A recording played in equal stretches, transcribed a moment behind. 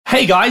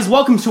Hey guys,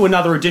 welcome to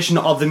another edition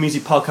of the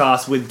Music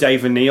Podcast with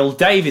Dave and Neil.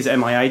 Dave is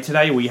MIA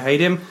today, we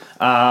hate him,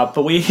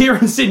 but we're here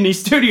in Sydney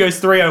Studios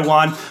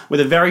 301 with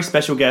a very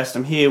special guest.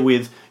 I'm here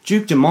with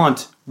Duke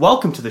Dumont.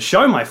 Welcome to the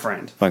show, my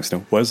friend. Thanks,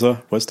 Neil. Where's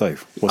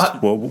Dave?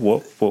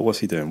 What's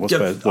he doing? What's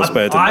better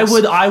than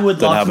I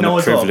would love to know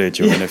as well. Having a privilege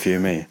of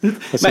interviewing me.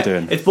 What's he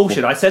doing? It's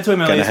bullshit. I said to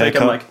him earlier this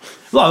week, I'm like,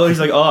 well, he's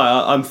like,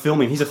 I'm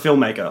filming. He's a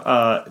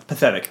filmmaker.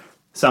 Pathetic,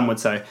 some would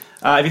say.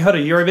 Have you heard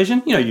of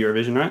Eurovision? You know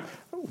Eurovision, right?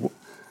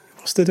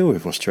 What's the deal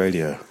with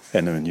Australia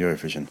entering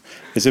Eurovision?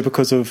 Is it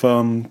because of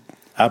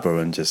ABBA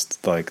and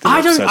just like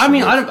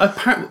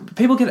the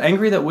people get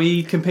angry that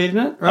we compete in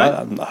it,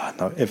 right?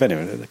 No, if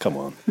anyone, come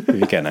on,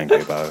 you're getting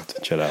angry about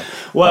it. Chill out.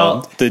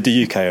 Well,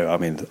 the UK,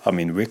 I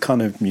mean, we're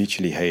kind of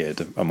mutually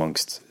hated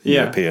amongst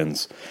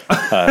Europeans,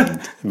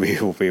 and we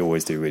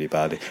always do really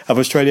badly. Have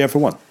Australia ever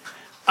won?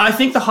 I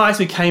think the highest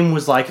we came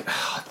was like,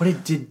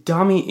 did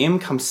Dummy M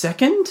come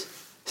second?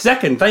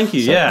 Second, thank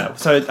you, yeah.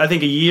 So I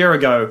think a year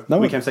ago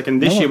we came second.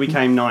 This year we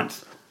came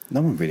ninth.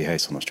 No one really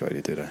hates on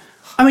Australia, do they?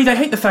 I mean, they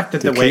hate the fact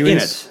that we're in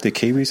it. The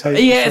Kiwis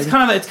hate. Yeah,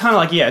 Australia? it's kind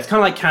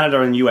of like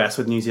Canada and US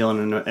with New Zealand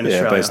and Australia.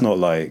 Yeah, but it's not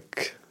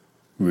like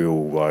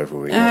real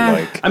rivalry.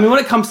 I mean, when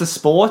it comes to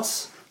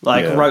sports,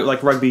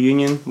 like rugby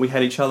union, we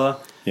hate each other.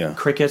 Yeah.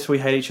 Cricket, we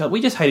hate each other.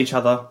 We just hate each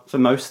other for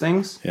most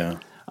things. Yeah.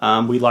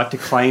 We like to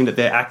claim that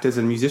their actors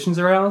and musicians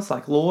are ours,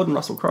 like Lord and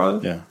Russell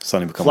Crowe. Yeah,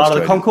 suddenly become Flight of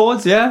the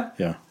Conchords,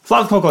 yeah.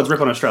 Flight of the Conchords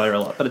rip on Australia a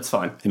lot, but it's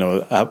fine. You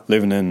know,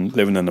 living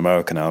in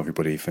America now,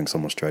 everybody thinks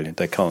I'm Australian.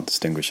 They can't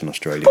distinguish an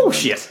Australian.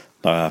 Bullshit.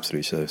 No,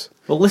 absolutely serious.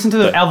 Well, listen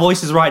to our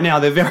voices right now.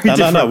 They're very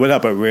different. No,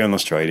 we're in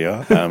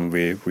Australia, and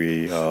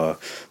we are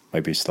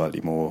maybe slightly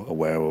more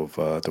aware of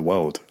the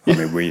world. I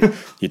mean,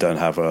 you don't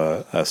have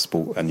a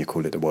sport and you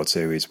call it the World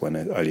Series when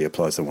it only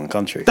applies to one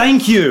country.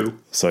 Thank you.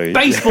 So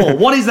baseball.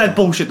 What is that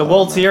bullshit? The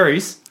World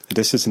Series.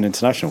 This is an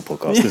international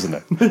podcast, isn't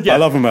it? Yeah. I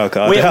love America.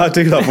 I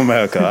do love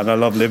America, and I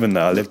love living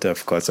there. I lived there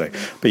for quite a sake.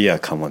 But yeah,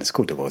 come on, it's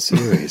called the World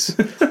Series.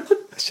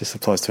 It just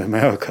applies to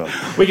America.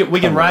 We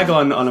can rag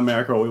on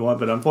America all we want,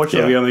 but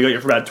unfortunately we only got you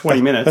for about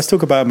 20 minutes. Let's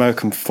talk about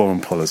American foreign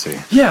policy.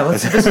 Yeah,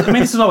 this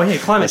is why we're here,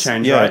 climate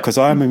change, right? Yeah, because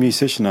I'm a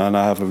musician and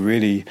I have a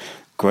really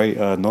great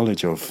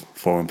knowledge of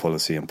foreign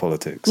policy and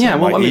politics. Yeah,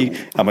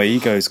 and my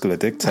ego is going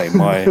to dictate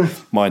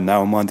my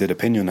now-minded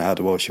opinion on how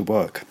the world should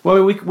work.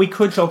 Well, we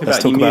could talk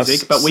about new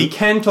music, but we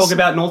can talk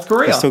about North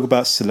Korea. Let's talk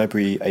about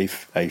celebrity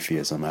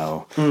atheism.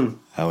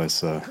 How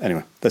is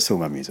anyway? Let's talk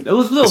about music. It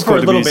was for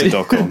a little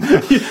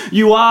bit.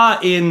 You are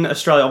in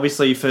Australia,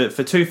 obviously,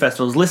 for two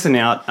festivals. Listen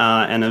Out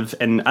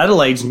and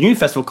Adelaide's new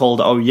festival called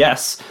Oh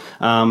Yes.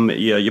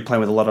 You're playing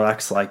with a lot of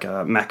acts like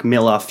Mac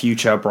Miller,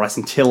 Future,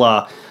 Bryson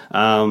Tiller.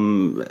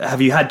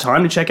 Have you had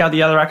time to check out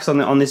the other acts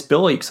on this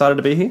bill? Are you excited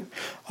to be here?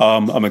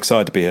 I'm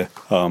excited to be here.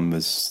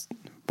 There's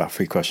about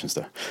 3 questions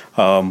there.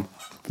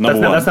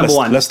 That's number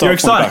one. Let's start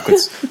from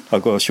backwards.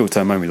 I've got a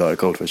short-term memory like a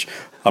goldfish.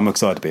 I'm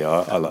excited to be here.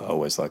 I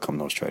always like coming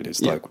to Australia.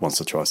 It's like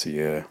once or twice a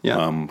year.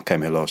 Yeah.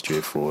 Came here last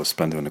year for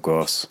Splendour in the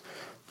Grass.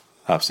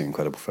 Absolutely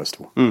incredible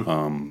festival.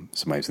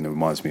 It's amazing. It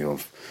reminds me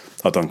of,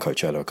 I've done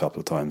Coachella a couple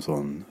of times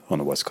on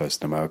the West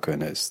Coast in America,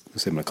 and it's a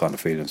similar kind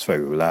of feeling. It's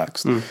very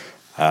relaxed.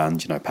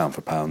 And, pound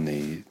for pound,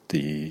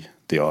 the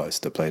artists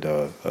that played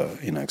are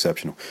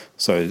exceptional.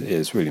 So it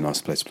is really nice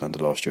to play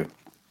Splendour last year.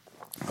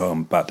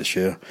 Back this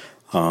year.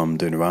 Doing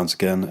the rounds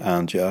again,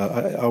 and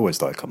I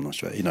always like coming to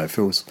Australia. It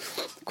feels,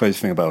 the crazy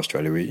thing about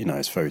Australia,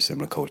 it's very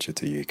similar culture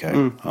to the UK.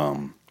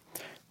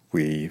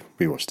 We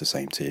watch the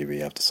same TV,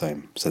 have the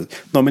same. So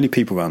not many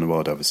people around the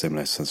world have a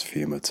similar sense of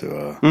humour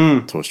to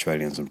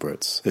Australians and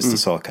Brits. It's the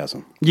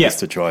sarcasm, it's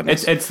the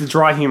dryness, it's the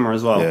dry humour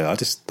as well. Yeah, I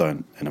just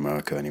don't in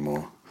America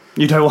anymore.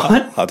 You don't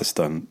what? I just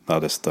don't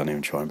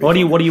even try and be.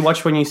 What do you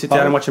watch when you sit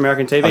down and watch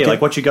American TV? Like,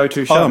 what's your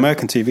go-to show? Oh,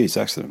 American TV is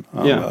excellent.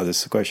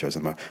 There's great shows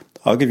in America.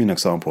 I'll give you an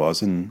example. I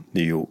was in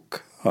New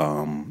York.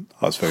 I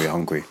was very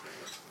hungry,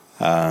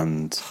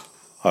 and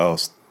I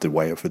asked the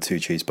waiter for 2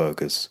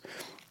 cheeseburgers,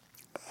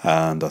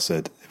 and I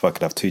said, if I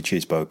could have 2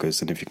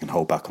 cheeseburgers, and if you can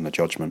hold back on the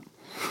judgment.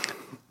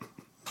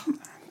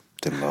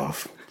 Didn't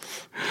laugh.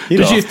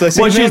 Did she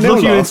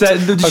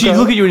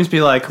look at you and just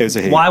be like,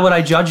 why would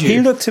I judge you? He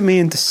looked at me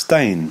in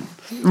disdain.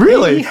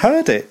 Really? He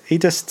heard it.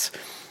 It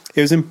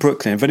was in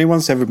Brooklyn. If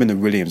anyone's ever been to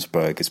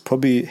Williamsburg, it's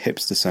probably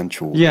hipster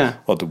central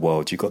of the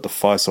world. You've got the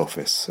FICE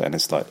office, and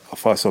it's like a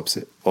FICE office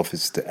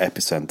is the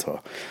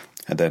epicenter.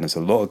 And then there's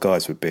a lot of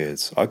guys with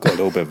beards. I've got a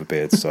little bit of a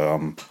beard,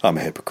 so I'm a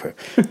hypocrite.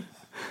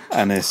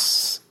 And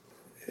it's,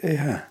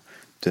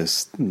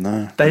 just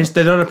no.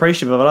 They're not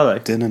appreciative of it, are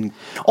they? Didn't.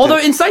 Although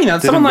in saying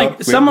that,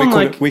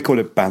 we call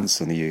it bants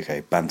in the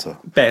UK. Banter.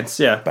 Bants,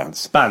 yeah.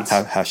 Bants.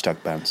 Hashtag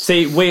bants.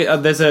 See,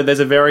 there's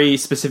a very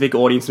specific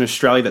audience in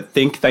Australia that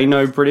think they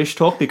know British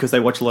talk because they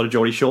watch a lot of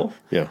Geordie Shore.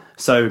 Yeah.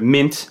 So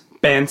mint,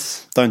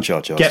 bants. Don't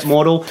judge us. Get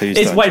mortal. Please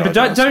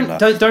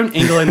don't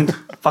England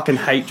fucking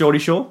hate Geordie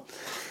Shore.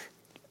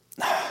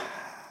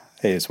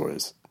 It is what it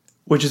is.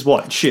 Which is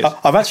what? Shit.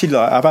 I used to do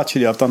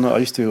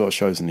a lot of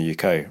shows in the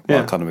UK. Yeah.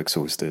 I'm kind of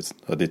exhausted.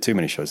 I did too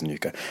many shows in the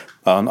UK.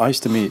 I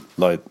used to meet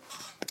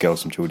the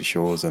girls from Geordie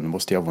Shores, and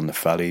what's the other one, the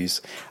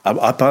Fallies.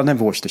 But I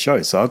never watched the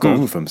show, so I got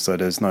on with them, so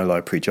there's no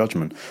like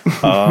prejudgment.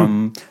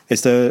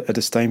 Is there a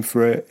disdain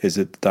for it? Is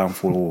it the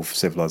downfall of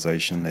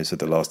civilization? Is it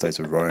the last days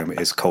of Rome?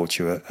 Is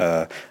culture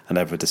an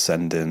ever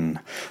descending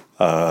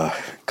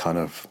kind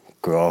of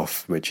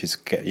graph, which is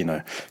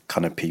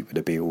kind of peak with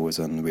the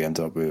Beatles, and we end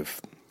up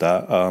with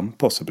that?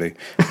 Possibly.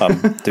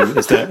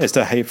 Is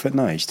there hate for it?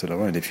 No, each to their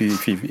own. If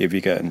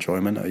you get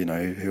enjoyment,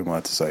 who am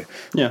I to say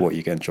what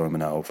you get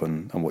enjoyment out of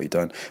and what you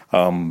don't?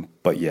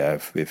 But yeah,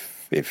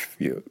 if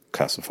you're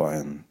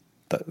classifying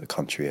the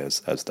country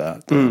as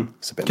that,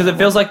 it's a bit, because it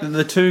feels like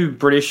the two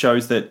British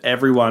shows that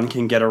everyone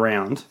can get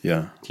around.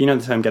 Yeah, do you know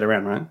the term "get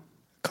around"? Right,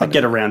 kind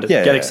get around it,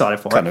 get excited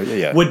for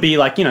it. Would be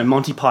like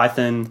Monty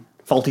Python,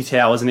 Fawlty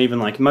Towers, and even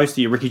like most of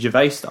your Ricky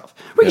Gervais stuff.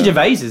 Ricky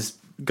Gervais has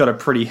got a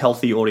pretty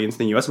healthy audience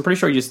in the US. I'm pretty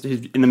sure he's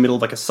in the middle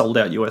of like a sold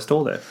out US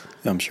tour there.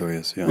 I'm sure he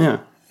is. Yeah.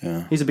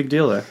 He's a big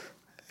deal there.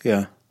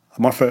 Yeah,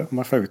 my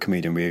favorite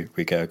comedian,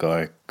 we get a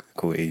guy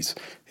called He's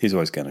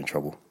always getting in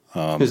trouble.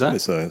 Who's that?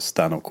 It's a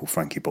stand-up called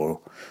Frankie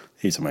Boyle.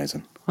 He's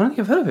amazing. I don't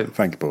think I've heard of him.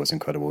 Frankie Boyle's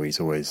incredible. He's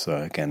always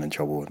getting in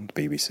trouble on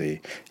the BBC.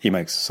 He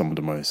makes some of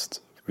the most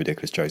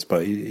ridiculous jokes,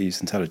 but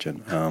he's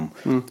intelligent.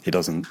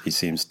 He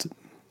seems to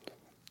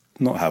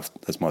not have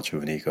as much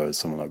of an ego as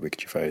someone like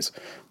Ricky Gervais,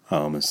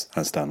 and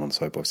stand on the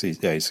soapbox. He's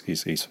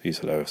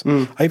hilarious.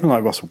 I even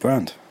like Russell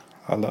Brand.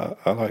 I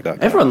like that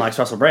guy. Everyone likes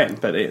Russell Brand,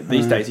 but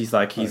these days he's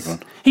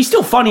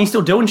still funny, he's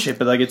still doing shit,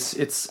 but like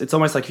it's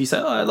almost like if you say,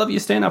 I love your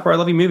stand up or I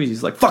love your movies,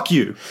 he's like, fuck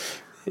you.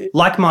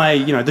 Like my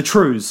the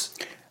Trues.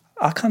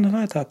 I kind of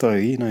like that though.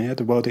 He had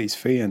the world at his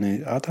feet,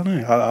 and I don't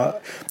know.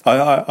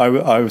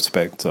 I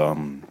respect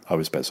someone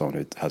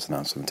who has an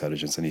ounce of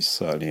intelligence, and he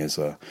certainly is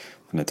an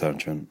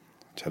intelligent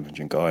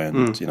guy,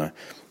 and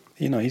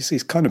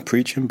he's kind of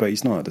preaching, but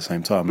he's not at the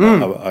same time.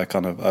 I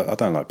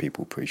don't like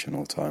people preaching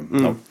all the time.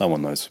 No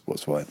one knows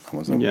what's right. No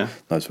one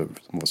knows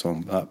what's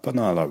wrong. But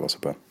no, I like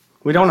Russell Brand.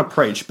 We don't want to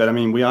preach, but I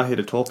mean, we are here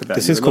to talk about.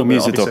 This is called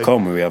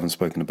music.com, where we haven't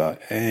spoken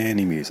about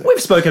any music. We've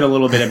spoken a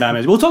little bit about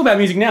music. We'll talk about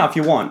music now if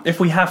you want, if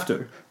we have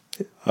to.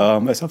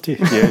 It's up to you.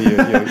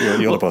 Yeah,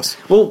 you're the boss.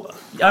 Well,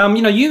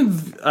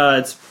 you've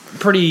it's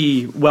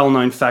pretty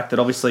well-known fact that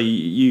obviously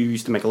you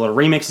used to make a lot of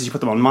remixes. You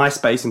put them on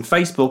MySpace and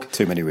Facebook.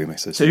 Too many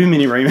remixes,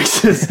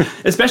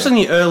 especially in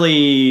the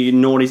early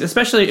noughties.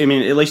 Especially, I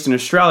mean, at least in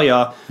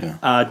Australia,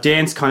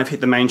 dance kind of hit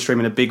the mainstream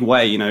in a big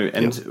way.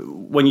 And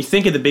when you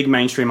think of the big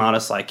mainstream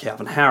artists like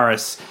Calvin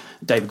Harris,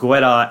 Dave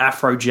Guetta,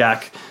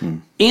 Afrojack,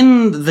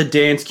 in the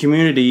dance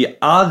community,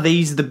 are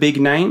these the big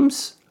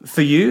names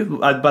for you?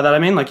 By that I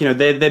mean, like,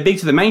 they're big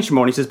to the mainstream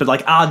audiences, but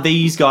like, are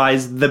these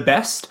guys the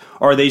best,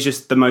 or are these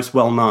just the most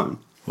well-known?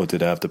 Or do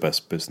they have the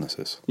best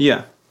businesses?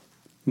 Yeah.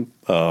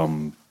 I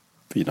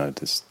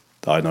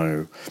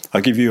know.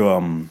 I give you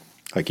an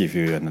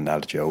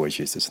analogy. I always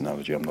use this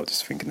analogy. I'm not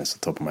just thinking this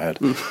at the top of my head.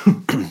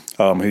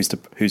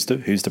 Who's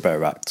the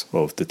better act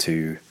of the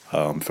two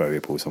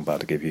variables I'm about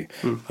to give you?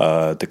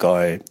 The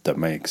guy that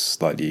makes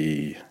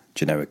slightly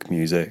generic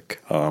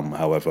music,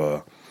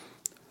 however,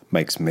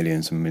 makes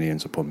millions and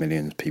millions upon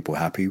millions of people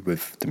happy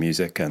with the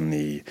music and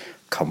the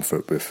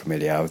comfort with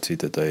familiarity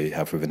that they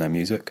have within their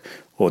music,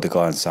 or the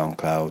guy on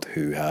SoundCloud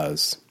who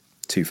has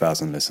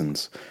 2,000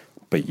 listens,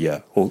 but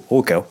yet,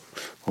 or girl,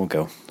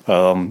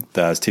 that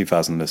has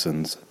 2,000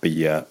 listens, but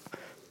yet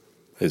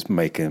is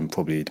making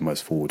probably the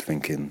most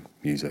forward-thinking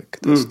music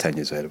that's 10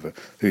 years ahead of it.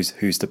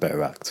 Who's the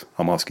better act?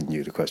 I'm asking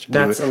you the question.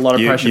 That's a lot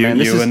of pressure, man.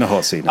 You're in the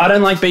hot seat now. I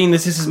don't like being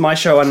this. This is my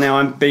show, and now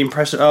I'm being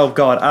pressured. Oh,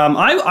 God. I mean,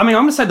 I'm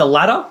going to say the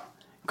latter,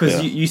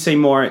 because you seem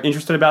more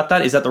interested about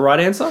that. Is that the right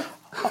answer?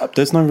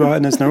 There's no right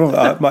and there's no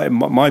wrong.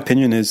 My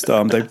opinion is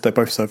they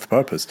both serve a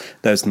purpose.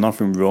 There's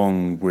nothing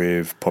wrong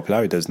with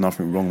popularity. There's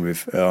nothing wrong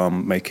with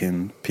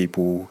making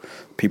people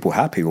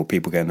happy or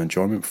people getting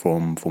enjoyment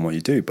from what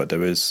you do. But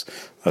there is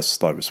a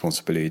slight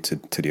responsibility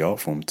to the art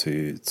form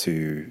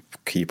to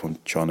keep on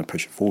trying to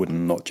push it forward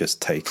and not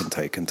just take and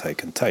take and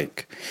take and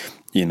take.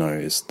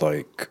 It's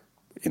like,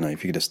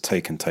 if you just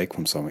take and take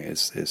from something,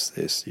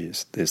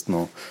 it's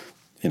not.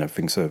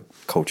 Things are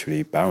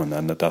culturally barren,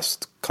 and that's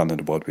kind of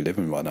the world we live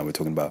in right now. We're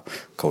talking about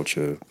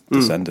culture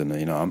descending,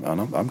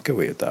 I'm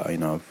guilty of that.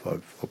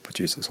 I've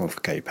produced a song for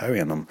Katy Perry,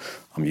 and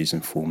I'm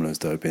using formulas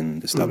that have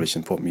been established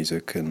in pop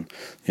music, and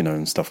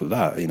and stuff like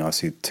that. I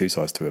see two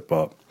sides to it,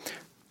 but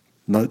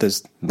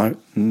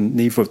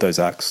neither of those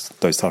acts,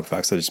 those type of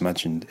acts I just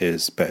mentioned,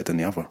 is better than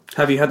the other.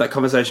 Have you had that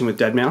conversation with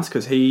Deadmau5?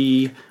 Because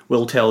he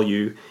will tell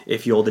you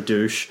if you're the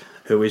douche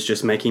who is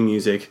just making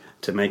music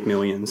to make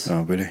millions.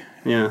 Oh, really?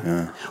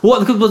 Yeah.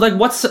 Well, like,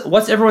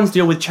 what's everyone's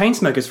deal with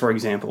Chainsmokers, for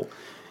example?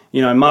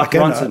 Mark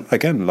Ronson.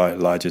 Again,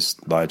 like I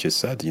just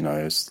said,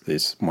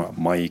 it's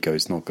my ego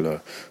is not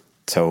gonna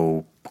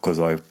tell because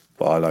I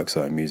like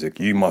certain music.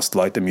 You must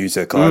like the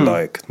music I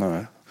like.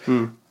 No.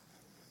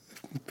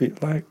 Be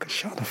like,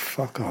 shut the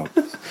fuck up.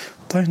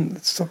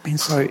 Don't stop being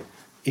so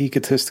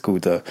egotistical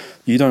that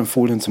you don't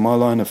fall into my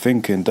line of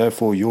thinking,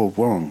 therefore you're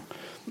wrong.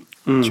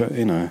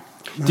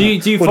 Do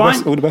you all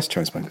find all the best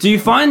Chainsmokers? Do you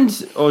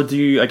find, or do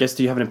you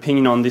have an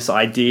opinion on this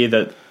idea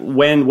that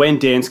when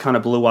dance kind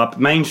of blew up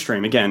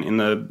mainstream again in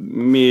the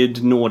mid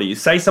noughties,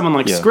 say someone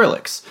like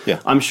Skrillex,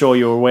 I'm sure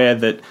you're aware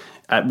that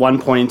at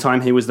one point in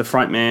time he was the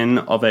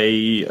frontman of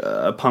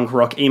a punk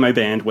rock emo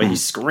band where he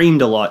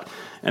screamed a lot,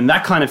 and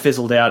that kind of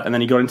fizzled out, and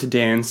then he got into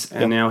dance,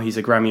 and now he's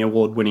a Grammy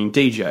Award winning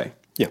DJ.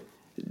 Yeah,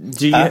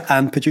 do you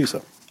and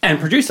producer. And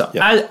producer.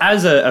 Yeah.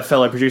 As a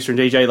fellow producer and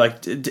DJ,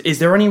 like, is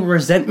there any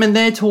resentment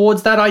there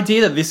towards that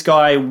idea that this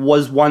guy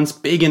was once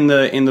big in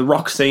the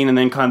rock scene and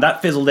then kind of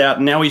that fizzled out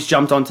and now he's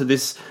jumped onto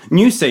this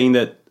new scene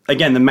that,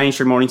 again, the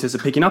mainstream audiences are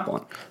picking up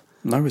on?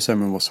 No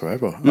resentment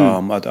whatsoever.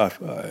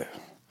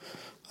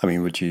 I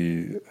mean, would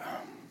you...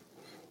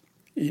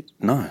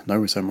 No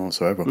resentment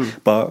whatsoever.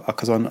 But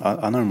because I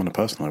know him on a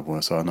personal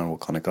level, so I know what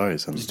kind of guy he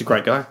is. And he's a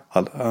great guy. I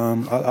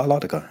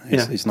like the guy.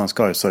 He's a nice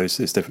guy, so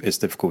it's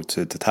difficult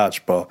to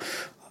detach, but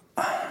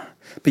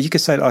you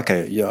could say,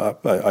 okay, yeah,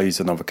 I use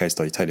another case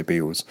study, take the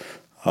Beatles.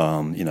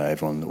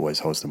 Everyone always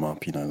holds them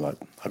up, like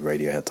a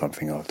Radiohead type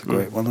thing.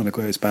 One of the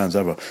greatest bands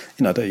ever.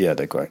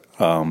 They're great.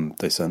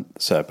 They set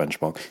a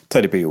benchmark.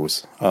 Take the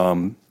Beatles.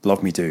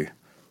 Love Me Do.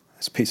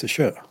 It's a piece of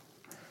shit.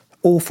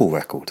 Awful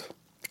record.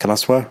 Can I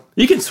swear?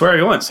 You can swear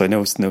you want. So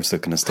Neil's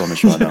looking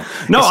astonished right now.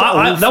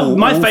 No,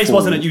 my face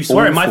wasn't at you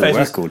swearing. My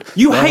face was,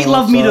 you hate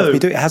Love Me Do.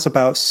 It has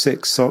about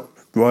 6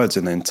 words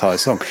in the entire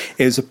song.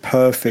 It is a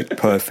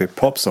perfect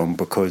pop song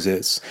because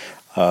it's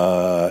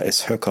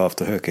hook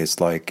after hook.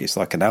 It's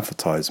like an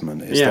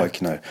advertisement. It's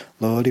like,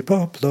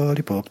 lollipop.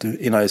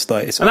 And that's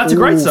a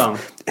great song.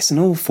 It's an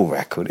awful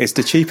record. It's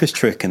the cheapest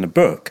trick in the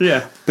book.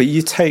 Yeah. But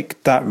you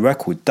take that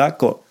record, that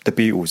got the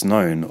Beatles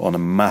known on a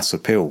mass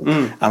appeal.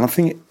 And I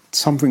think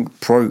something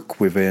broke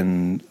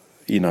within,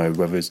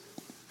 whether it's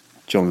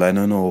John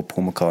Lennon or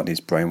Paul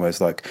McCartney's brain, where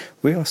it's like,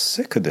 we are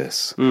sick of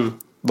this.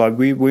 Like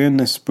we're in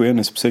this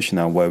position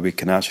now where we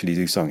can actually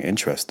do something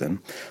interesting.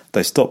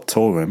 They stopped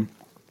touring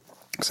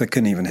because they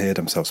couldn't even hear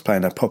themselves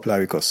playing. Their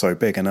popularity got so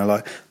big, and they're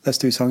like, let's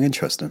do something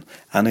interesting.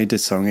 And they did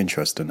something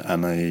interesting,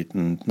 and they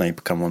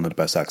become one of the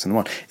best acts in the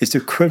world. It's the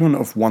equivalent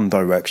of One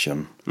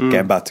Direction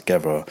getting back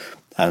together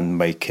and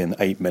making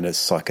 8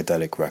 minutes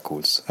psychedelic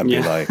records and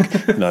be like,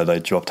 they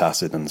dropped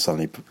acid and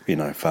suddenly,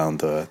 found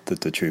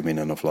the true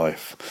meaning of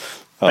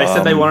life. They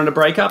said they wanted to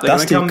break up. They're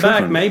going to come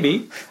back,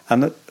 maybe.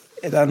 And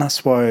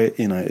that's why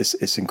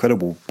it's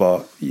incredible.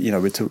 But what we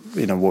were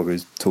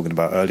talking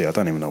about earlier, I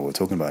don't even know what we're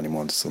talking about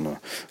anymore. I'm just on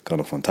gone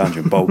off on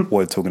tangent. But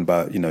we're talking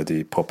about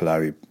the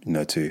popularity,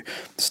 to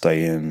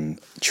stay in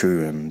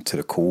true and to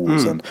the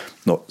cause and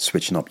not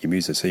switching up your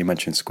music. So you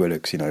mentioned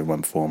Skrillex.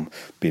 Went from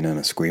being in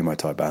a screamo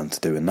type band to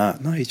doing that.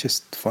 No, he's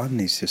just fun.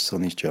 He's just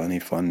on his journey,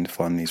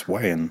 finding his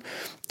way and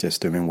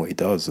just doing what he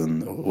does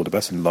and all the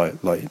best. And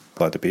like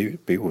the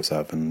Beatles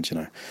have, and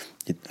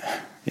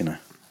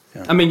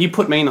Yeah. I mean, you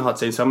put me in the hot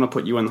seat, so I'm going to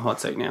put you in the hot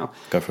seat now.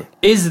 Go for it.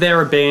 Is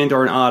there a band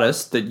or an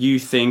artist that you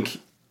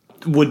think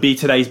would be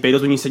today's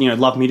Beatles? When you said,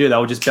 Love Me Do, they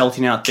were just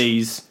belting out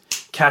these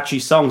catchy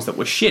songs that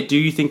were shit. Do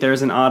you think there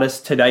is an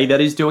artist today that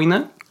is doing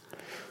that?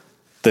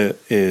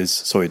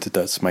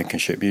 That's making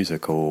shit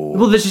music or...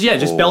 Well, this is,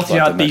 just belting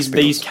out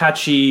these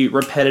catchy,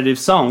 repetitive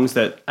songs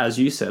that, as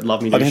you said,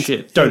 Love Me Do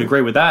shit. Don't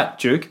agree with that,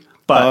 Duke.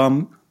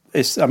 But...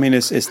 It's a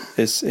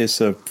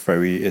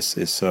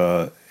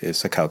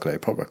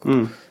calculated pop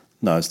record.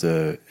 No, is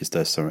there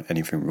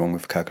anything wrong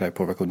with a calculated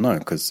pop record? No,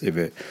 because if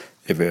it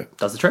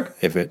does the trick.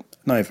 If it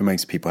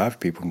makes people happy,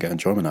 people can get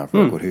enjoyment out of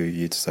a record. Who are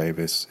you to say if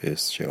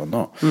it's shit or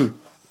not?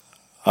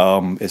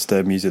 It's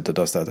the music that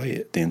does that.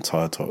 The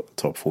entire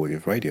top 40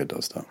 of radio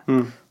does that.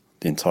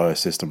 The entire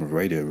system of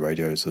radio.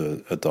 Radio is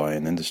a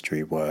dying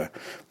industry where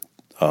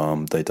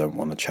they don't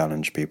want to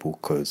challenge people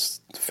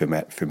because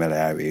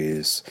familiarity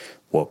is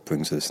what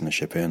brings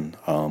listenership in.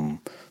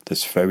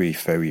 There's very,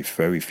 very,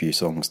 very few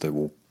songs that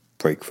will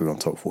break through on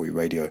top 40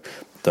 radio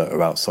that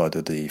are outside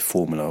of the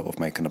formula of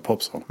making a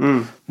pop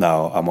song.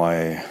 Now, am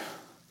I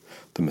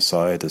the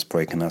messiah that's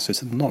breaking that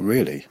system? Not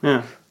really.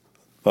 Yeah.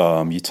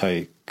 You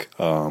take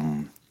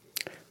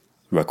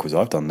records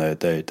I've done,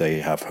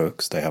 they have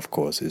hooks, they have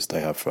choruses,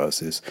 they have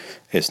verses.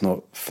 It's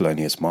not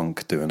Thelonious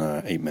Monk doing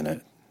an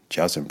 8-minute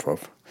jazz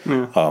improv.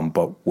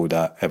 But will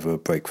that ever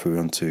break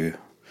through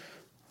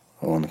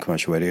on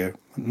commercial radio?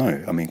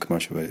 No. I mean,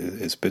 commercial radio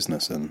is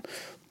business, and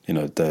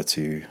there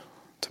to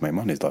make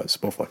money, like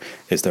Spotify.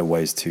 Is there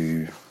ways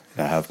to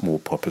have more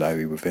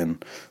popularity within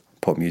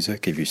pop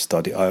music? If you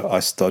study,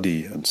 I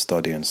study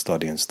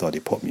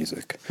pop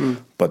music,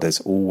 but there's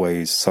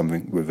always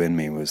something within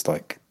me was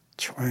like,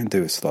 try and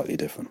do it slightly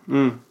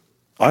different.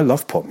 I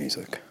love pop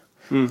music.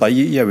 Like,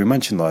 we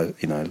mentioned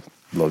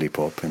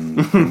Lollipop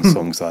and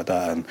songs like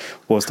that, and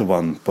what's the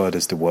one, Bird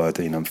is the Word,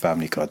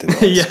 Family Guy did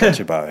a sketch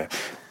about it.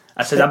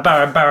 I said that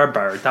bird,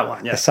 that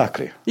one, yeah.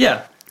 Exactly.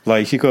 Yeah.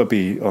 Like, you gotta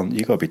be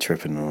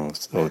tripping or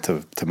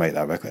to make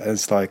that record. And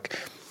it's like,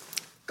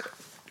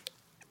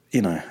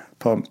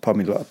 pardon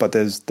me, but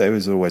there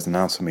is always an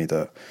ounce of me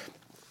that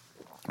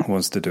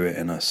wants to do it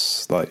in a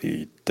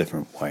slightly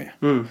different way.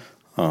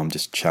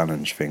 Just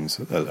challenge things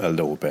a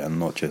little bit and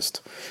not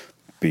just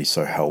be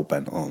so hell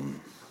bent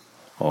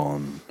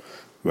on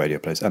radio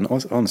plays. And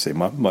honestly,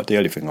 the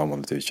only thing I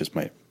want to do is just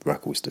make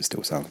records that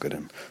still sound good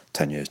in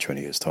 10 years,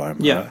 20 years time.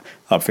 Yeah.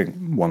 I think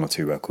one or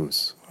two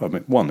records, I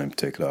mean, one in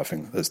particular, I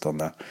think has done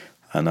that.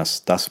 And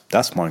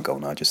that's my goal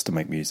now, just to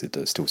make music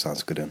that still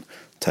sounds good in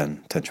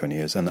 10, 20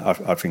 years. And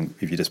I think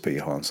if you just put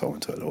your heart and soul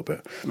into it a little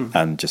bit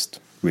and just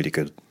really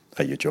good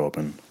at your job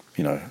and,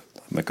 you know,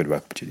 make good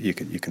record, you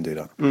can do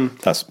that.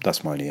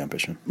 That's my only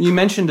ambition. You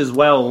mentioned as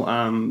well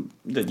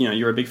that, you know,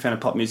 you're a big fan of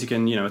pop music,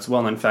 and, you know, it's a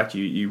well-known fact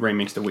you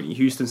remixed a Whitney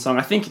Houston song.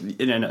 I think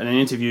in an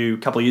interview a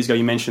couple of years ago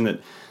you mentioned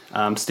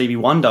that Stevie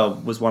Wonder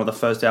was one of the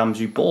first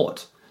albums you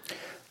bought.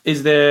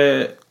 Is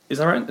that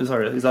right?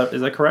 Sorry, is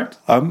that correct?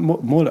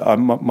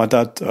 My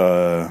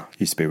dad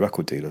used to be a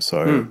record dealer,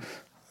 so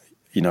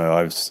you know,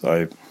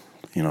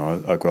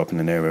 I grew up in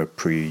an era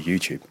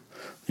pre-YouTube.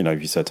 You know,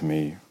 if you said to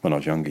me when I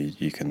was younger,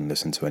 you can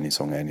listen to any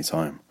song at any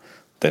time,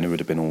 then it would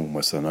have been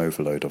almost an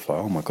overload of like,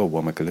 oh my God,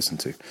 what am I going to listen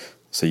to?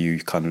 So you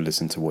kind of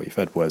listen to what you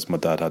fed. Whereas my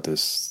dad had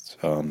this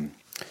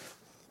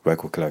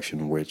record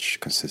collection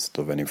which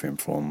consisted of anything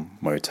from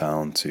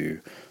Motown to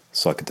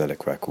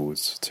psychedelic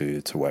records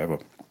to whatever.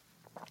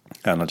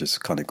 And I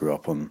just kind of grew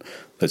up on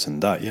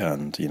listening to that, yeah.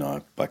 And, you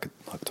know, I could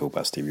talk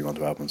about Stevie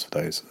Wonder albums for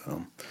days,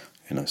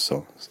 you know,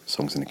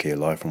 songs in the Key of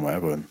Life and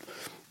whatever. And,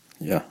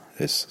 yeah,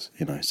 it's,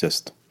 you know, it's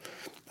just...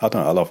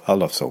 I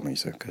love soul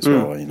music as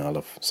well. You know, I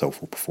love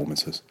soulful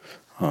performances.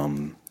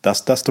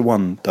 That's the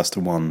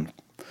one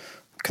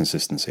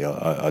consistency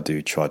I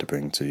do try to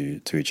bring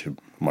to each of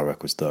my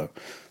records. That,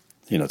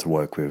 you know, to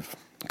work with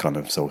kind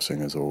of soul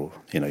singers, or,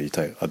 you know, I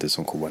did a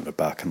song called Went the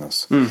Back, and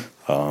that's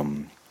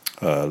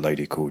a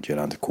lady called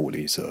Yolanda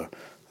Courtney's a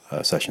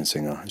session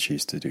singer, and she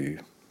used to do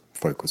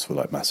vocals for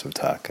like Massive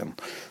Attack,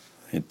 and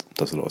it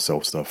does a lot of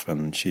soul stuff,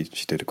 and she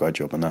did a great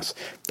job. And that's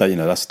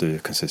the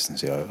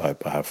consistency I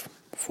have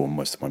for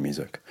most of my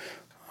music.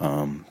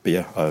 But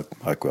yeah,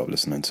 I grew up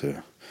listening to,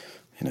 you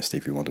know,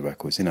 Stevie Wonder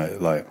records. You know,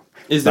 like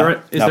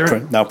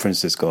now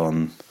Prince is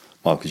gone,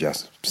 Michael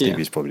Jackson,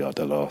 Stevie's probably like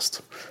the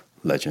last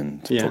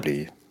legend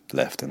probably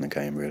left in the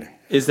game, really.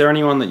 Is there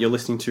anyone that you're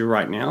listening to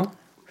right now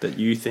that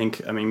you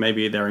think, I mean,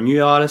 maybe they're a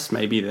new artist,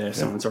 maybe they're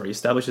someone that's already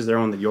established? Is there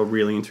anyone that you're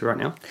really into right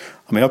now?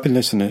 I mean, I've been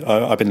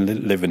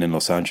living in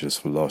Los Angeles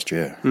for the last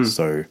year,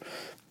 so,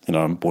 you know,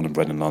 I'm born and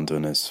bred in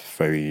London. It's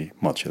very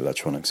much an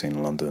electronic scene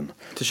in London.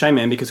 It's a shame,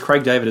 man, because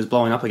Craig David is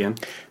blowing up again.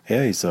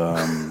 Yeah, he's,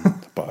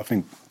 but I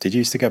think, did you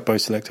used to get Bo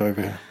Selector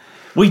over here?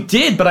 We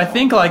did, but I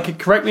think, like,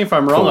 correct me if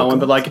I'm wrong, Owen,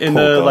 but like in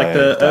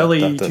the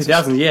early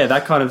 2000s,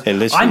 that kind of,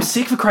 I'm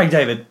sick for Craig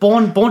David.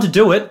 Born to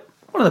Do It.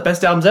 One of the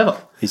best albums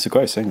ever. He's a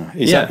great singer.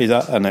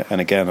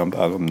 And again,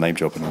 I'm name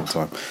dropping all the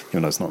time,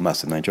 even though it's not a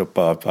massive name drop,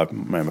 but I've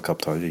met him a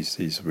couple of times.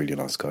 He's a really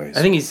nice guy.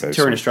 I think he's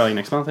touring Australia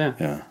next month,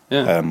 yeah.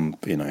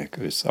 You know,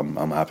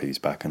 I'm happy he's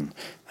back and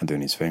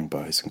doing his thing,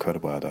 but it's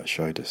incredible how that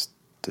show just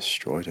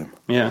destroyed him.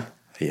 Yeah.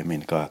 I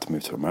mean, the guy had to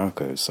move to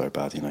America. It was so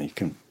bad, you know, you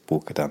can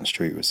walk down the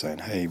street with saying,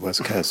 "Hey, where's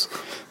Kez?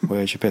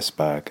 Where's your piss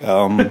bag?"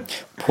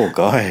 Poor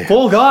guy.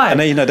 Poor guy. And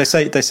then, you know, they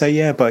say,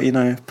 yeah, but, you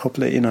know,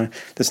 probably, you know,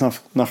 there's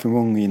nothing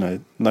wrong. You know,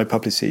 no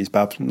publicity is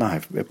bad. No,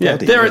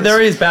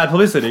 there is bad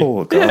publicity.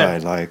 Poor guy,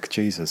 like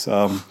Jesus.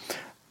 No,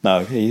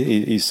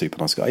 he's a super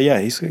nice guy.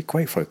 Yeah, he's a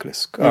great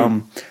vocalist.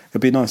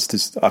 It'd be nice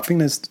to. I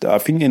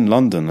think in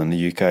London and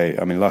the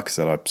UK. I mean, like I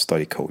said, I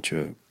study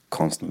culture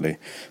constantly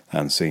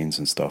and scenes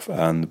and stuff,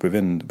 and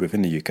within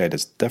the UK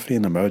there's definitely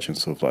an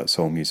emergence of like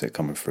soul music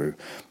coming through,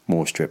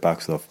 more stripped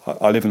back stuff.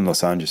 I live in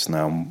Los Angeles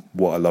now, and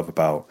what I love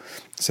about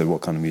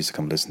what kind of music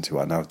I'm listening to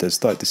right now,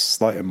 there's like this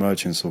slight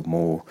emergence of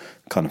more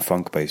kind of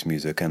funk based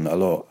music, and a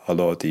lot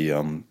of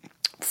the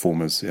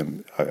performers,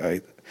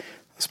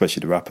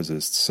 especially the rappers,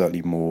 is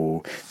certainly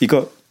more. You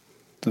got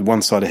the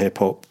one side of hip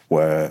hop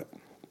where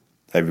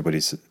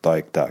everybody's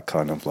like that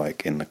kind of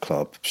like in the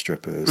club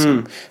strippers,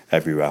 and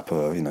every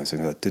rapper, you know,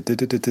 singing like and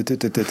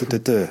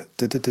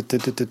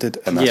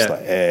that's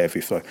like every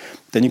flow.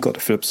 Then you've got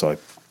the flip side,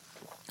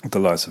 the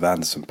likes of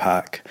Anderson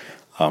 .Paak,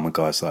 and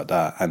guys like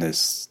that, and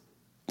there's,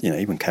 you know,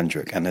 even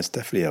Kendrick, and there's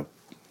definitely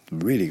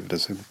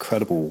there's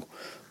incredible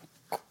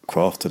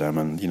craft to them.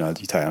 And, you know,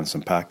 you take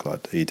Anderson .Paak,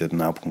 like he did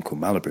an album called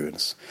Malibu, and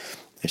it's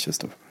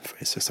just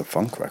a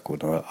funk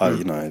record.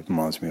 You know, it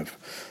reminds me of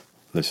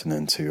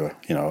listening to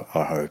you know,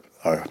 Ohio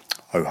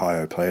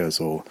Players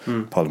or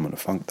Parliament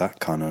of Funk, that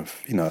kind of,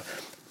 you know,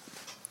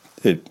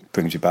 it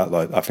brings you back.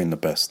 Like, I think the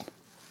best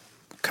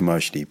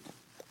commercial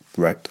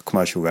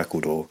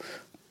record or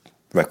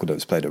record that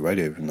was played at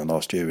radio in the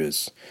last year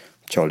is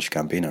Childish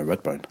Gambino,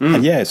 Redbone.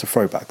 And yeah, it's a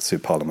throwback to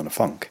Parliament of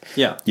Funk.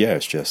 Yeah,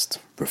 it's just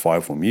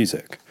revival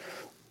music,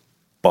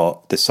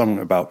 but there's something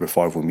about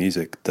revival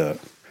music that,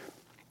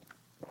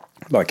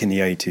 like in the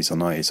 80s or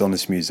 90s,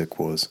 honest music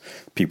was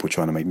people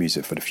trying to make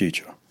music for the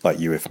future, like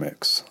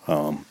Eurythmics.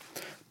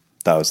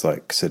 That was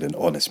like considered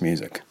honest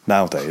music.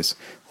 Nowadays,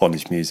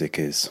 honest music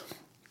is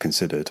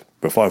considered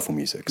revival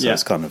music, so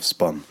it's kind of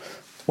spun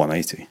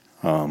 180.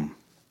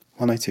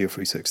 180 or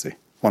 360?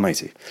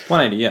 180.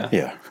 180, yeah.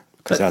 Yeah,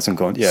 because it hasn't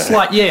gone. Yeah.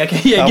 Slight, yeah,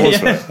 okay, yeah.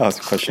 I was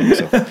questioning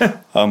myself.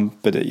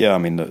 But yeah, I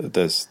mean,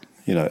 there's,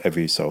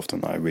 every so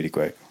often, a really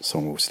great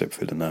song will slip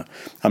through the net.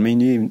 I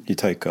mean, you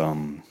take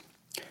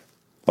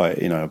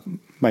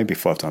maybe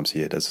 5 times a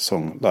year there's a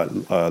song like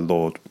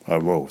Lord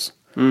Rolls.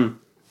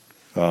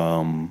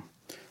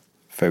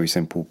 Very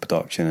simple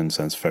production in a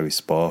sense, very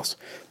sparse,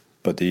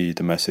 but the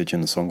message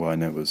and the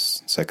songwriting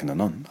was second to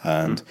none.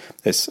 And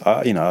it's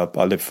I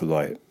live for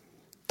like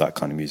that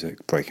kind of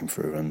music, breaking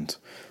through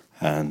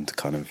and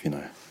kind of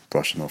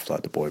brushing off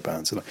like the boy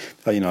bands.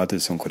 I did a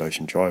song called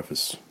Ocean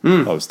Drivers.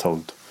 I was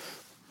told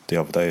the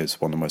other day it's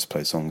one of the most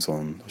played songs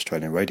on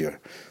Australian radio.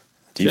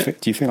 Do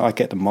you think I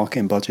get the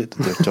marketing budget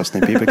that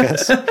Justin Bieber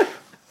gets?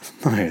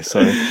 No. So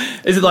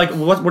is it like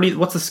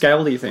what's the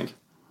scale, do you think,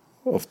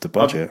 of the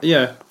budget?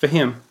 For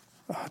him.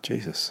 Oh,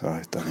 Jesus,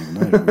 I don't even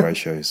know. The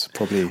ratio is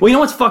probably... Well, you know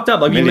what's fucked up?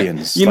 Like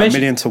millions. You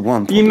mentioned, million to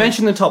one. Probably. You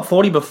mentioned the top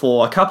 40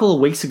 before. A couple of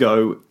weeks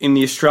ago, in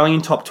the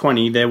Australian top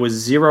 20, there was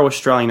 0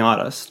 Australian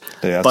artists,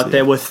 but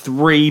there were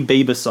 3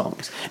 Bieber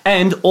songs.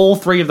 And all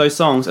 3 of those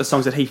songs are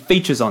songs that he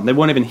features on. They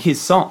weren't even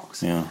his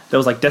songs. Yeah. There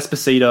was like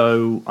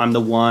Despacito, I'm the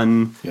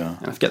One, and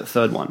I forget the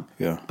third one.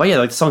 Yeah. But yeah,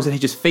 like the songs that he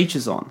just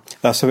features on.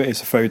 It's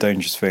a very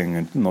dangerous thing,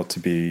 and not to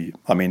be...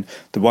 I mean,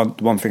 the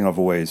one thing I've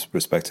always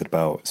respected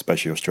about,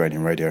 especially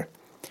Australian radio...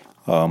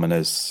 and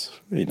there's,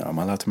 am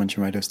I allowed to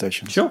mention radio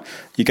stations? Sure.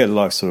 You get the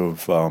likes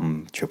of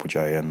Triple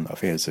J, and I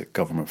think it's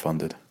government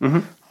funded,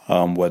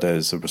 where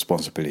there's a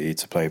responsibility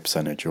to play a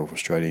percentage of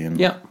Australian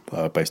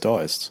based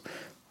artists.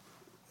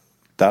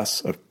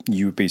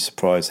 You would be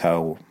surprised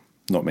how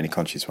not many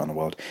countries around the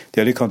world.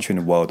 The only country in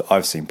the world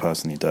I've seen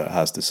personally that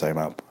has the same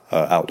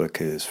outlook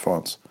is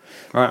France.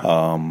 Right.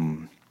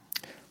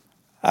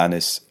 And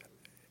it's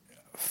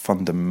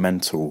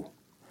fundamental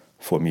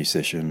for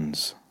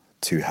musicians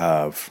to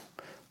have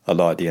a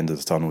light at the end of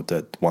the tunnel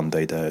that one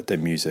day their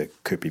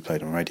music could be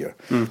played on radio.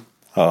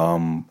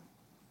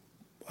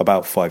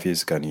 About 5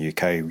 years ago in the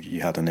UK, you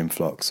had an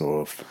influx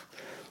of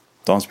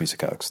dance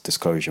music acts.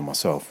 Disclosure,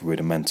 myself,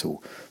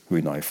 Rudimental,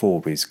 Route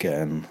 94 was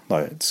getting,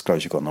 like,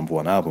 Disclosure got number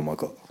 1 album.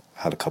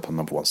 Had a couple of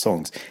number 1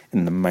 songs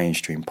in the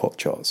mainstream pop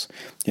charts.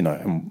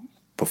 And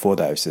before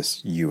that, it was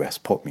this US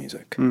pop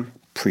music,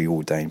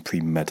 preordained,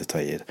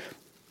 premeditated,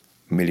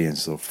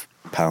 millions of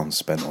pounds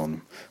spent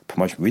on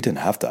promotion. We didn't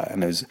have that,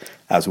 and it was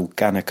as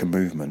organic a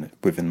movement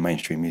within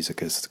mainstream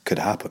music as could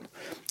happen,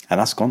 and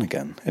that's gone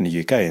again in the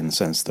UK in the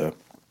sense that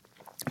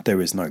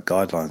there is no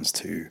guidelines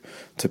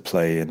to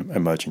play in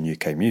emerging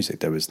UK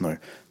music. There is no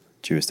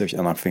jurisdiction,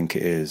 and I think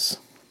it is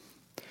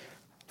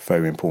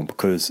very important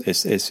because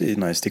it's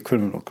the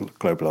equivalent of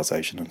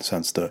globalization in the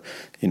sense that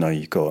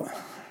you've got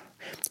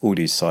all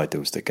these side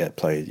deals that get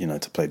played,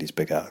 to play these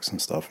big acts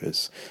and stuff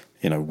is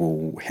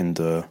will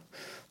hinder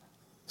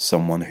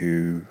someone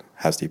who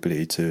has the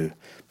ability to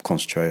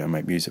concentrate and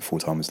make music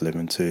full-time as a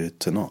living to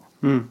not.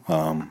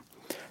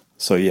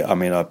 So yeah, I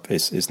mean,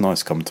 it's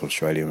nice coming to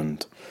Australia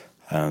and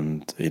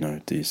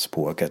the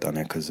support I get down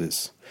here because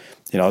it's,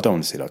 I don't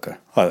want to see that go.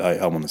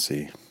 I want to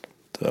see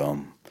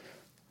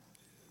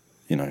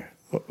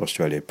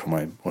Australia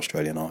promote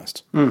Australian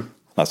artists.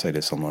 I say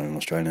this, I'm not even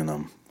Australian,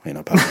 I'm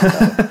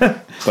passionate about it.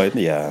 But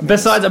yeah.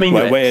 Besides,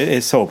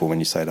 it's horrible when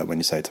you say that, when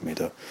you say to me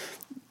that,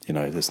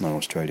 there's no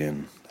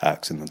Australian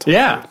acts in the top.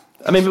 Yeah.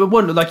 I mean,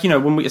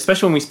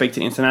 especially when we speak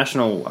to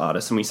international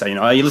artists and we say,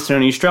 are you listening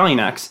to any Australian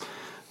acts?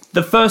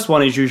 The first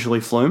one is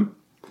usually Flume.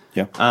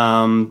 Yeah.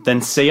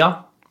 Then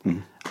Sia.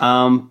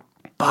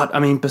 But I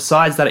mean,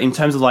 besides that, in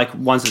terms of like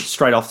ones that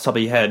straight off the top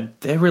of your head,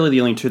 they're really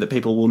the only two that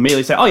people will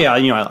immediately say, oh yeah,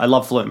 I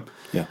love Flume.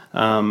 Yeah.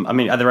 I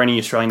mean, are there any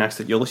Australian acts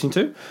that you're listening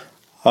to?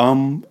 I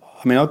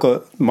mean, I've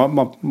got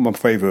my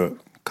favourite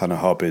kind of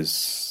hub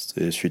is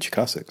Future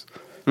Classics.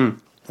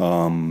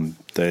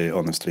 They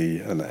honestly,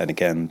 and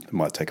again,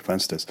 might take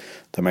offence to this,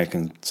 they're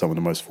making some of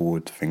the most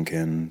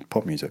forward-thinking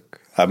pop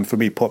music. For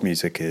me, pop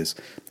music is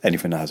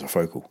anything that has a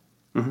vocal.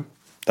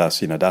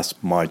 That's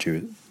my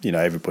due.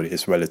 Everybody,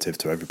 it's relative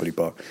to everybody,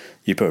 but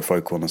you put a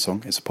vocal on a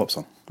song, it's a pop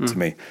song to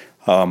me.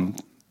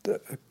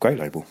 Great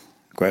label.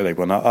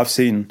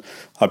 And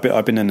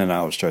I've been in and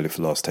out of Australia for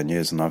the last 10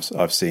 years, and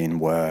I've seen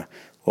where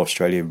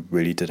Australia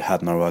really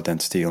had no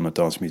identity on a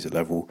dance music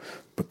level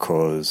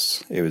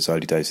because it was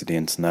early days of the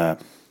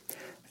internet.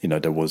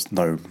 There was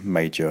no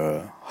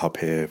major hub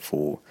here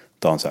for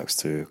dance acts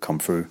to come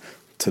through,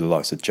 to the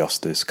likes of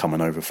Justice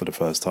coming over for the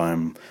first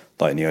time,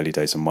 like in the early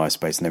days of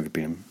MySpace, and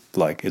everybody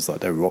it's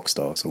like they're rock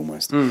stars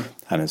almost. And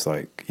it's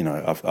like,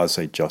 I'd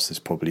say Justice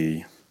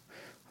probably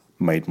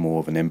made more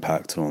of an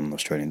impact on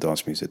Australian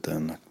dance music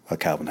than a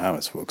Calvin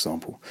Harris, for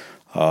example.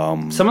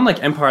 Someone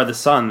like Empire of the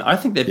Sun, I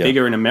think they're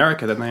bigger in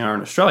America than they are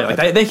in Australia. Like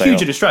they're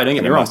huge in Australia, don't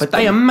get me wrong, but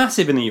they are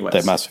massive in the US.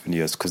 They're massive in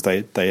the US because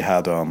they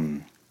had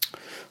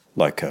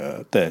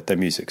their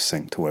music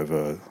synced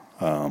over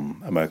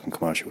American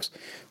commercials.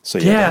 So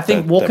yeah, I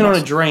think Walking on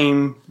a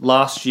Dream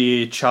last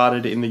year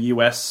charted in the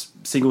US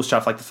singles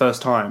chart for like the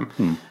first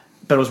time.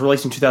 But it was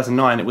released in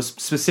 2009. It was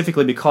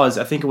specifically because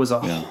I think it was a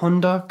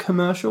Honda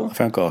commercial. I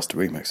think I got asked to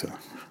remix it.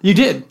 You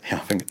did?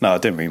 Yeah, I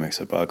didn't remix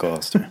it, but I got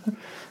asked to.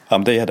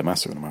 They had a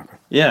massive in America.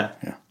 Yeah.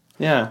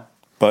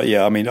 But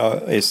yeah, I mean,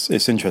 it's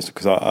interesting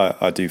because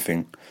I do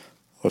think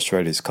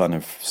Australia's kind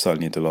of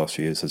certainly in the last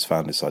few years has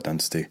found its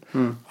identity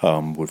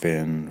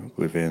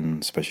within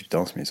especially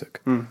dance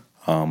music, and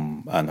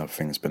I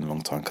think it's been a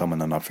long time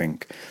coming. And I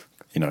think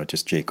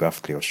just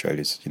geographically,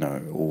 Australia's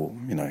all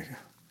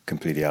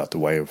completely out the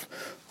way of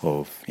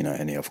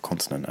any other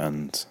continent,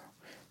 and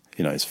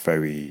it's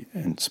very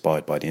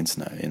inspired by the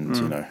internet,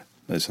 and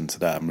listen to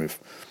that, and with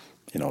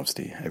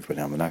obviously everybody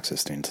having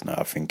access to the internet,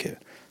 I think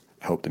it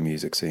helped the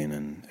music scene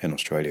in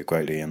Australia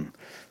greatly. And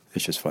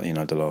it's just fun,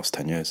 the last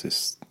 10 years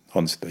is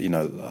honestly,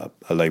 a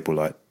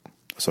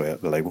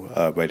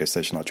radio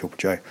station like Triple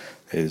J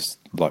is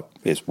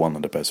one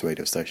of the best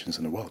radio stations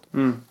in the world.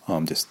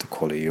 Just the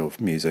quality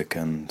of music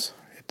and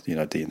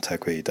the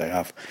integrity they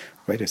have.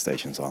 Radio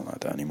stations aren't like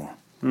that anymore.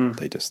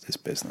 It's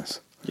business,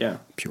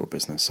 pure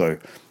business. So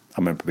I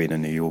remember being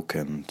in New York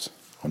and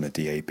on the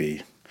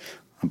DAB,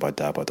 and by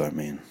dab I don't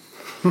mean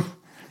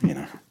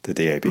the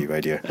DAB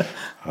radio.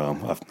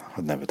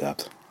 I've never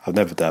dabbed. I've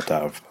never dabbed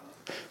out of.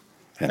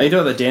 Are you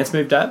doing the dance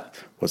move dab?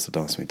 What's the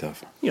dance move dab?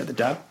 Yeah, the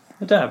dab.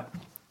 The dab.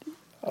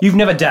 You've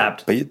never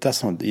dabbed. But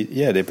that's not.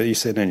 Yeah, but you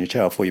said in your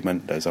chair. I thought you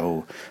meant there's a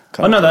whole.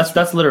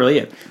 That's literally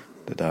it.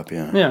 The dab,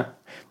 yeah. Yeah.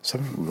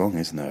 Something wrong,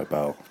 isn't there,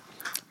 about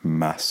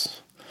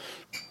mass,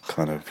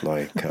 kind of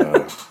like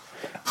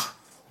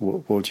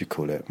what would you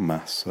call it?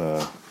 Mass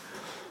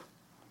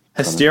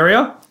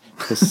hysteria.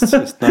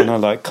 No,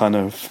 like kind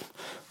of.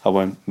 I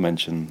won't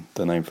mention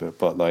the name for it,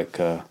 but like,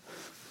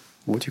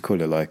 what do you call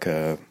it? Like,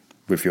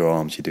 with your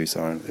arms, you do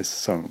something. It's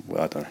something.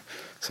 I don't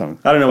know.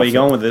 I don't know where you're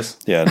going with this.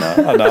 Yeah,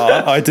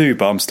 I do,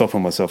 but I'm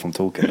stopping myself from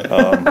talking.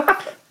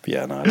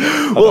 Yeah, no, I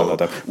don't.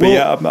 But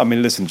yeah, I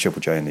mean, listen to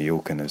Triple J in New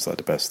York, and it's like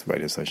the best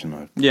radio station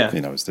I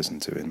was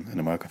listening to in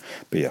America.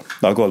 But yeah,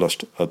 I got a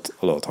lot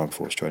of time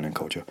for Australian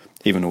culture,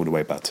 even all the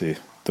way back to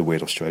the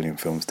weird Australian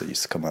films that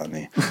used to come out in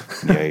the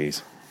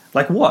 80s.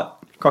 Like what?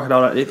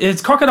 Crocodile.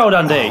 It's Crocodile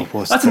Dundee.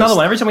 That's another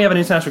one. Every time we have an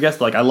international guest,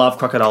 like I love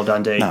Crocodile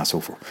Dundee. Nah, it's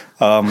awful.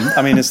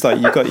 I mean, it's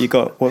like you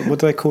got what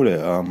do they call it?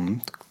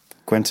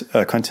 Quentin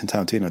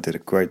Tarantino did a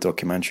great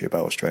documentary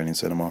about Australian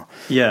cinema.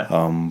 Yeah.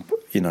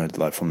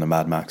 Like from the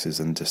Mad Maxes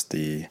and just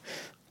the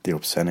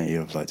obscenity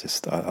of like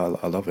just I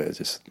love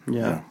it.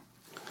 Yeah.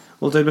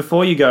 Well, dude,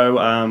 before you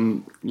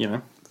go,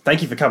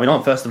 thank you for coming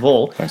on, first of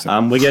all. Thanks,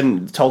 we're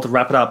getting told to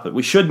wrap it up, but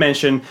we should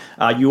mention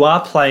you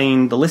are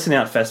playing the Listen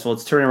Out Festival.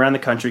 It's touring around the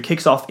country.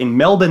 Kicks off in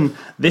Melbourne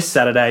this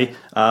Saturday,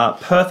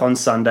 Perth on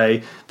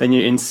Sunday. Then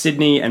you're in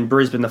Sydney and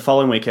Brisbane the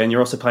following weekend.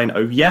 You're also playing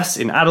Oh Yes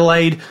in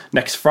Adelaide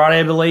next Friday,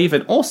 I believe.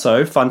 And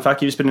also, fun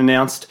fact, you've just been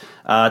announced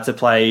to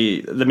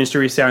play the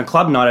Mystery Sound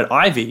Club night at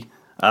Ivy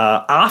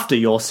after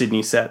your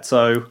Sydney set.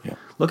 So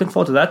looking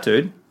forward to that,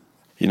 dude.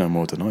 You know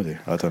more than I do.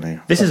 I don't know.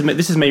 This is me.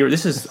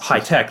 This is high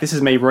tech. This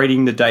is me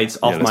reading the dates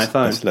off my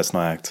phone. Let's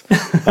not act.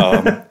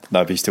 No,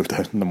 but you still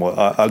don't. No more.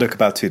 I look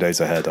about 2 days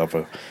ahead of.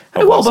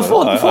 Well,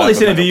 before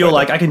this interview, you're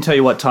like, I can tell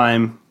you what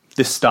time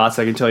this starts.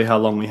 I can tell you how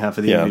long we have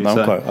for the interview. Yeah,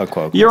 no, I'm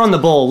quite. You're on the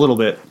ball a little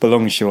bit. But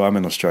long and short, I'm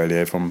in Australia.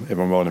 If I'm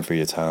rolling through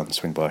your town,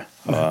 swing by.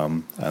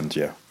 And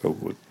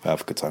we'll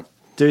have a good time.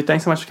 Dude,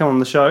 thanks so much for coming on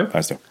the show.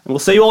 Thanks, Tim. And we'll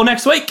see you all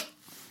next week.